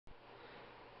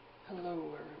Hello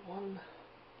everyone,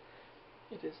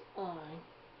 it is I,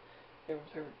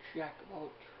 everyone's favorite jack of all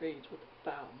trades with a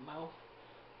foul mouth,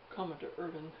 Commenter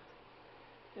Urban,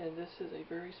 and this is a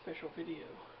very special video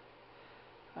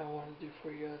I want to do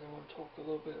for you guys. I want to talk a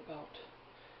little bit about,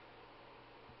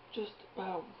 just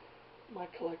about my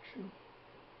collection,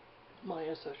 my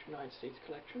SS United States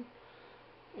collection,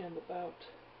 and about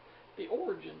the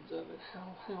origins of it,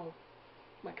 how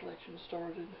my collection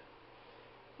started,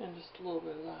 and just a little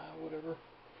bit of that, whatever.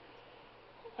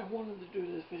 I wanted to do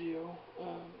this video,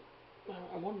 for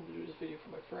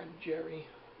my friend Jerry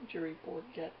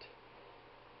Bourget.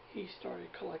 He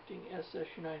started collecting SS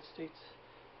United States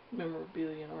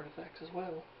memorabilia and artifacts as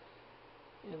well,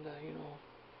 and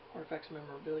artifacts and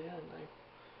memorabilia, and I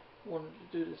wanted to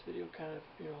do this video kind of,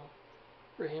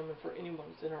 for him and for anyone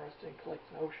who's interested in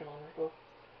collecting ocean honor stuff,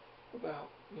 about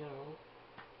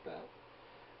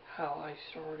how I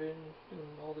started and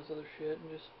all this other shit, and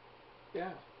just,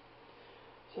 yeah.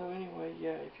 So anyway,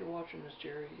 yeah, if you're watching this,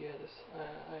 Jerry, yeah,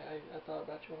 I thought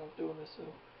about you when I was doing this, so,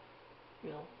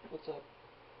 what's up?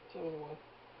 So anyway,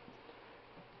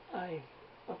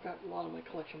 I've got a lot of my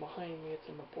collection behind me. It's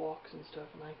in the box and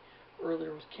stuff, and I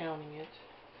earlier was counting it,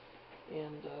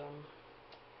 and,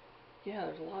 yeah,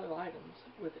 there's a lot of items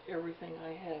with everything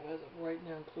I have as of right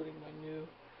now, including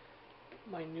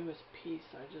my newest piece.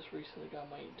 I just recently got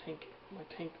my tank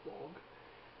log.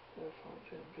 5, 10,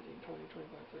 15, 20, 25,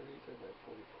 30, 35,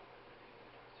 40,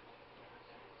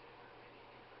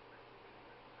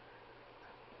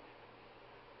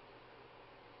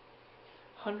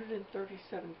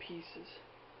 137 pieces.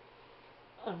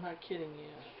 I'm not kidding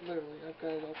you. Literally, I've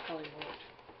got it all tally marked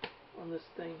on this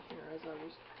thing here. As I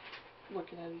was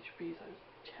looking at each piece, I was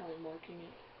tally marking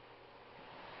it.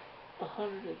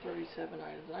 137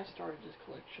 items. I started this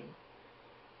collection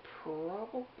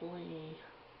probably,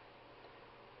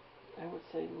 I would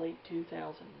say, late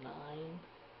 2009,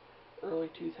 early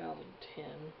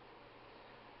 2010.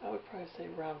 I would probably say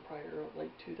around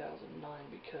late 2009,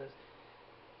 because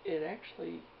it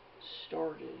actually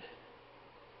started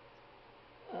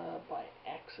by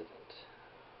accident.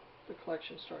 The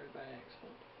collection started by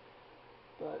accident.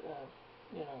 But,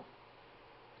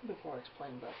 before I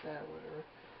explain about that or whatever,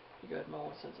 you guys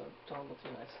know, since I'm talking about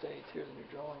the United States, here's a new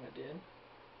drawing I did.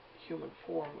 Human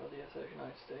form of the SS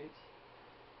United States.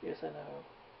 Yes, I know.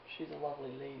 She's a lovely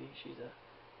lady. She's a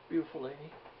beautiful lady,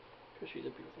 because she's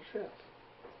a beautiful ship.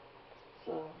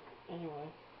 So, anyway,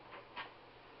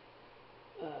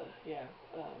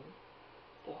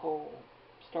 the whole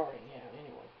starting,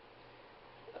 anyway.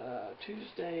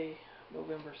 Tuesday,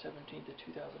 November 17th of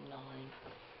 2009,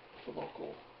 the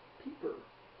local paper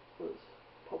was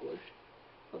published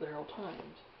of the Herald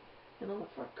Times, and on the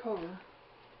front cover,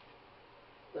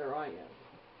 there I am.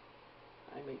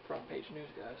 I make front page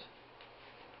news, guys,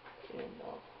 and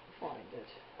I'll find it.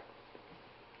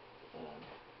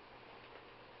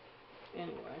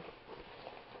 Anyway,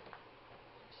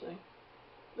 see,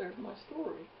 there's my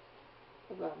story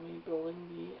about me building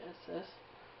the SS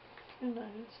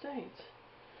United States.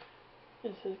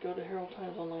 It says go to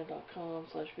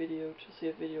heraldtimesonline.com/video to see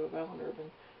a video of Alan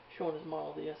Urban showing his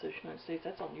model of the SS United States.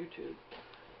 That's on YouTube,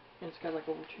 and it's got like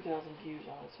over 2,000 views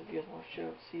on it. So if you guys want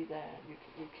to see that, you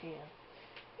can.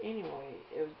 Anyway,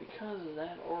 it was because of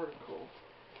that article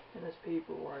in this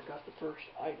paper where I got the first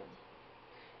item.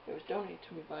 It was donated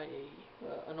to me by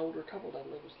an older couple that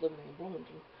was living in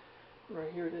Bloomington.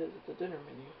 Right here it is. It's a dinner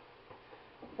menu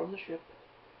from the ship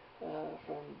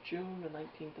from June the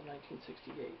 19th of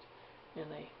 1968,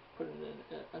 and they put it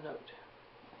in a note.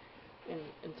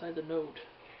 And inside the note,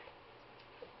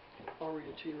 I'll read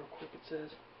it to you real quick. It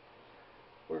says,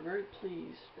 "We're very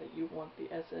pleased that you want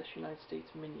the SS United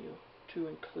States menu to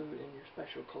include in your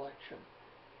special collection."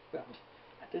 Well,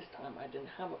 at this time I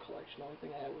didn't have a collection. The only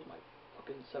thing I had was my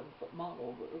fucking 7-foot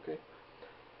model, but okay.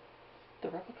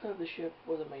 "The replica of the ship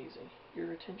was amazing.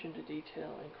 Your attention to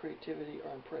detail and creativity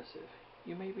are impressive.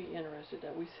 You may be interested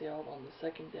that we sailed on the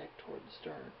second deck toward the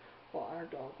stern, while our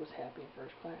dog was happy in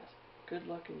first class. Good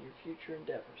luck in your future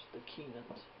endeavors, the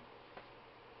Keenans."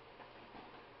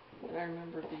 And I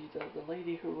remember the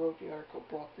lady who wrote the article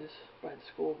brought this by the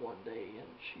school one day,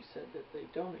 and she said that they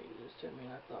donated this to me,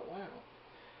 and I thought, wow.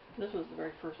 And this was the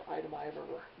very first item I ever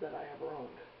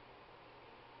owned.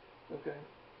 Okay.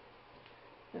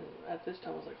 And at this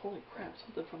time I was like, holy crap,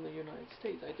 something from the United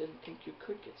States. I didn't think you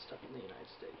could get stuff from the United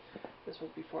States. This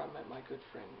was before I met my good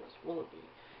friend Russ Willoughby,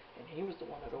 and he was the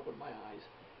one that opened my eyes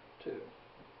to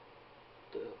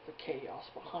the chaos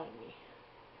behind me.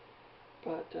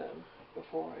 But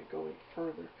before I go any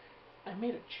further, I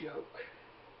made a joke.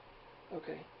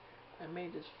 Okay, I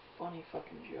made this funny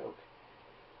fucking joke,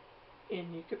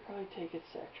 And you could probably take it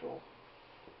sexual.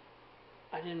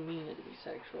 I didn't mean it to be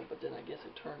sexual, but then I guess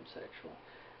it turned sexual.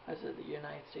 I said the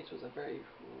United States was a very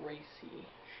racy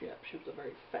ship. She was a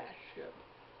very fast ship.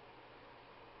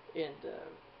 And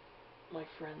my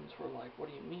friends were like, what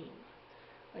do you mean?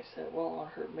 I said, well, on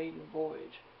her maiden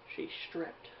voyage, she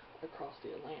stripped across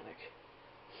the Atlantic.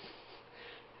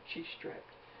 She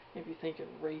stripped. If you think of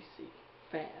racy,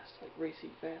 fast, like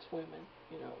racy, fast women,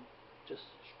 you know, just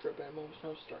strip at a moment's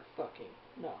notice, start fucking.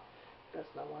 No,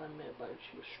 that's not what I meant by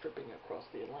she was stripping across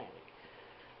the Atlantic.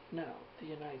 No, the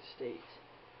United States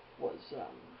was,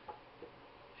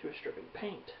 she was stripping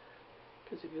paint.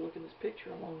 Because if you look in this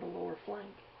picture along the lower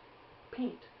flank,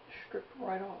 paint stripped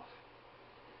right off.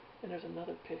 And there's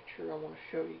another picture I want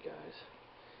to show you guys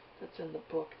that's in the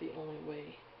book, The Only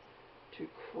Way to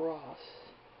Cross,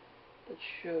 that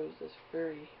shows this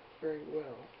very, very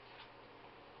well.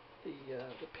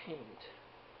 The paint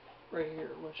right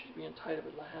here when she's being tied up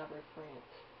at Le Havre,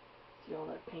 France. See all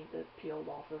that paint that peeled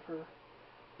off of her?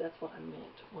 That's what I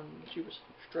meant when she was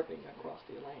stripping across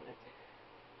the Atlantic.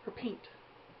 Her paint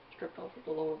stripped off of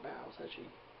the lower bows as she,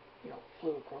 you know,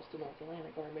 flew across the North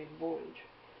Atlantic on her maiden voyage.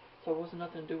 So it wasn't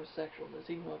nothing to do with sexualness,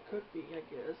 even though it could be, I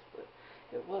guess, but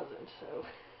it wasn't, so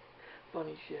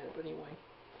funny shit. But anyway,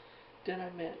 then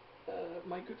I met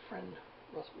my good friend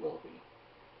Russ Willoughby,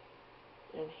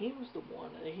 and he was the one,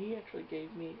 he actually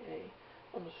gave me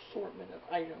an assortment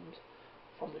of items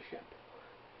from the ship.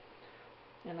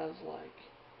 And I was like,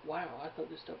 wow, I thought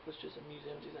this stuff was just in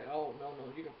museums. He's like, oh, no,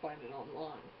 you can find it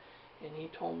online. And he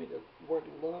told me where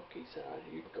to look. He said,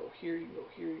 you can go here, you can go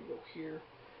here, you can go here.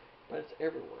 But it's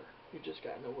everywhere. You just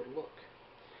gotta know where to look.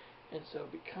 And so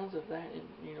because of that, and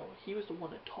you know, he was the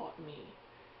one that taught me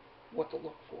what to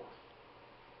look for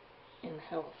and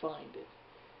how to find it.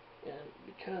 And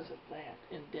because of that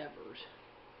endeavors,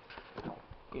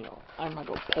 you know, I'm not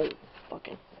gonna pull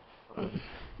fucking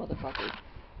motherfucker.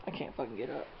 I can't fucking get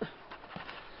up.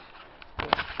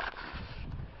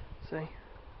 See?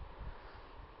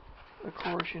 Of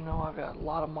course, you know, I've got a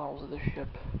lot of models of this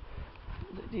ship.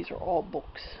 These are all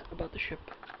books about the ship.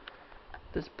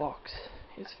 This box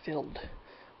is filled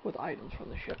with items from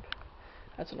the ship.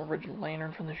 That's an original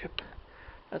lantern from the ship.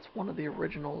 That's one of the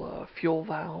original fuel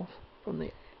valves from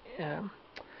the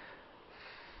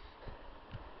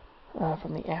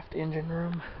aft engine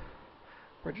room.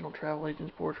 Original travel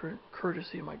agent's portrait,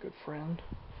 courtesy of my good friend.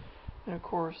 And of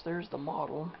course, there's the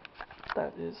model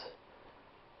that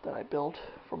I built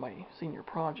for my senior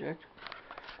project.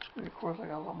 And of course, I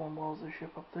got a lot more models of the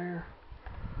ship up there.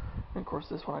 And of course,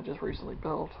 this one I just recently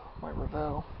built, my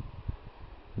Revell.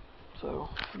 So,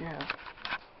 yeah.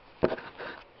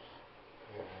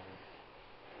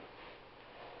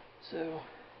 So,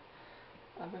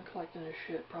 I've been collecting this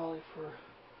shit probably for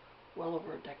well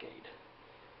over a decade.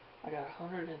 I got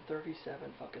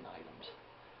 137 fucking items.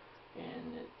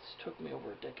 And it's took me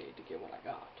over a decade to get what I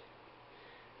got.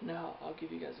 Now, I'll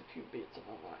give you guys a few bits of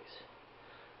advice.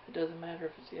 It doesn't matter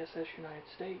if it's the SS United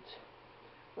States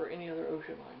or any other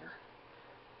ocean liner.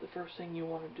 The first thing you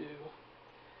want to do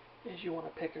is you want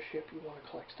to pick a ship you want to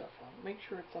collect stuff from. Make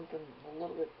sure it's something a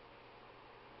little bit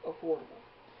affordable.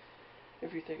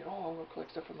 If you're thinking, oh, I'm going to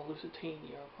collect stuff from the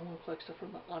Lusitania, or I'm going to collect stuff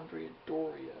from the Andrea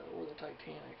Doria or the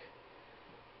Titanic,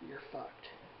 you're fucked.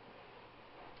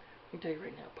 I can tell you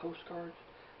right now, postcards,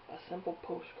 a simple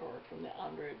postcard from the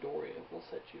Andrea Doria will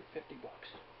set you $50.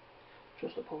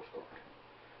 Just a postcard.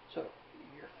 So,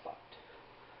 you're fucked.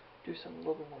 Do something a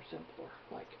little bit more simpler,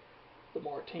 like the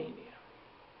Mauritania,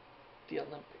 the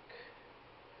Olympic.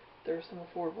 There's some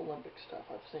affordable Olympic stuff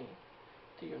I've seen.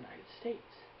 The United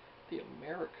States, the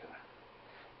America,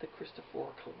 the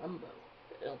Cristoforo Colombo,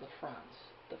 the Ile de France,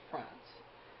 the France.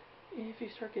 If you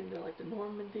start getting to like the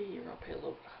Normandy, you're going to pay a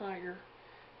little bit higher,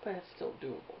 but it's still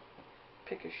doable.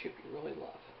 Pick a ship you really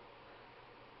love.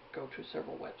 Go to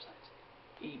several websites.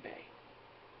 eBay,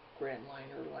 Grand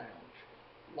Liner Lounge,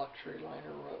 Luxury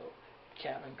Liner Row,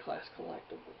 Cabin Class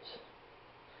Collectibles,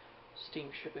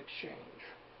 Steamship Exchange,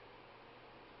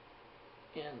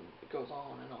 and it goes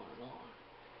on and on and on.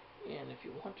 And if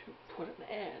you want to put an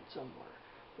ad somewhere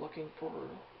looking for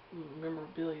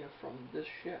memorabilia from this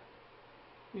ship,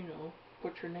 you know,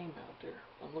 put your name out there.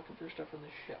 I'm looking for stuff from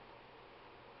this ship.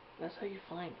 That's how you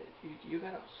find it. You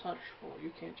gotta search for it.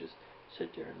 You can't just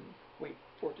sit there and wait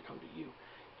for it to come to you.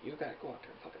 You gotta go out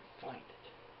there and fucking find it.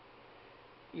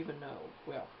 Even though,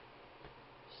 well,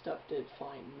 stuff did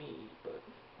find me, but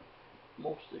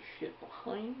most of the shit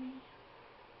behind me,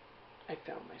 I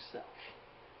found myself.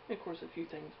 And of course, a few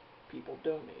things people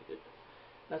donated.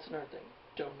 That's another thing.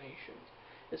 Donations.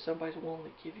 If somebody's willing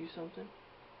to give you something,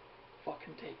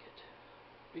 fucking take it.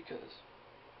 Because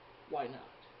Why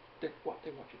not? That's what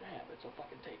they want you to have it, so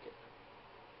fucking take it.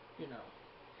 You know.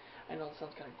 I know it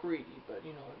sounds kind of greedy, but,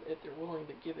 you know, if they're willing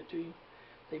to give it to you,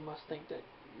 they must think that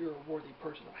you're a worthy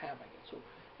person of having it. So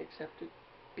accept it,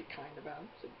 be kind about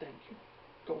it, say thank you,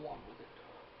 go on with it.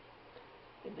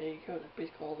 And there you go, that's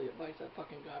basically all the advice I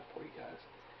fucking got for you guys.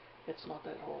 It's not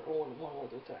that hard. Oh, and one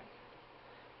other thing.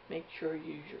 Make sure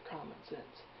you use your common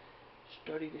sense.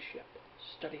 Study the ship.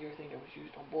 Study everything that was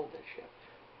used on board that ship.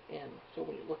 And so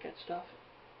when you look at stuff,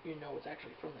 you know it's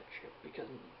actually from that ship. Because,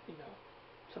 you know,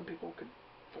 some people could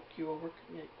fuck you over.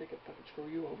 They could fucking screw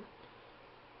you over.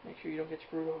 Make sure you don't get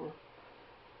screwed over.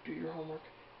 Do your homework.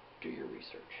 Do your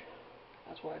research.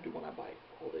 That's what I do when I buy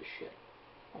all this shit.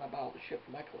 When I buy all the shit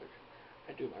for my collection,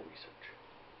 I do my research.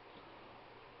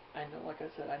 I know, like I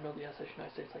said, I know the SS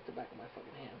United States like the back of my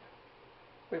fucking hand.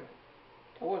 Wait a minute.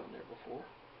 I wasn't there before.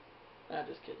 Nah,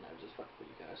 just kidding. I was just fucking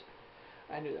with you guys.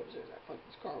 I knew that was there. That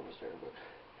fucking scar was there, but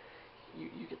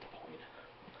you get the point.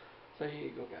 So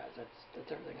here you go, guys. That's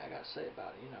everything I gotta say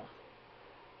about it. You know,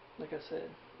 like I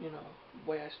said, you know, the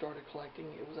way I started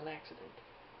collecting, it was an accident.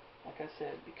 Like I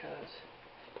said, because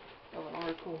of an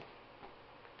article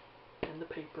in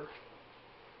the paper,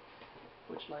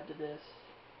 which led to this,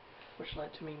 which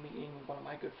led to me meeting one of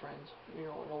my good friends. You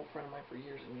know, an old friend of mine for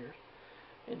years and years.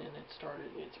 And then it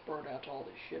spurred out to all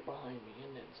this shit behind me,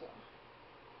 and then some.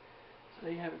 So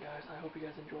there you have it, guys. I hope you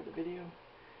guys enjoyed the video.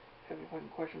 If you have any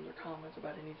fucking questions or comments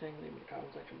about anything, leave them in the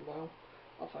comment section below.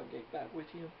 I'll fucking get back with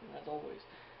you. And as always,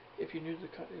 if you're new to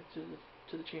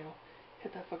the channel,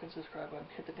 hit that fucking subscribe button,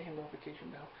 hit the damn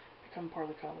notification bell, become part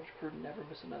of the Commodore crew, never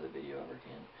miss another video ever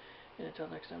again. And until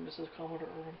next time, this is Commodore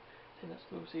Urban, saying that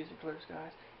smooth seas and clear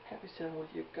skies. Happy sailing with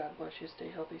you. God bless you.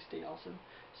 Stay healthy. Stay awesome.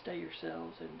 Stay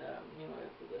yourselves. And, you know,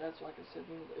 that's like I said,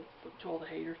 you know, to all the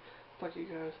haters, fuck you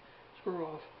guys. Screw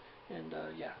off. And,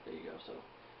 yeah, there you go. So,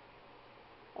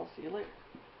 I'll see you later.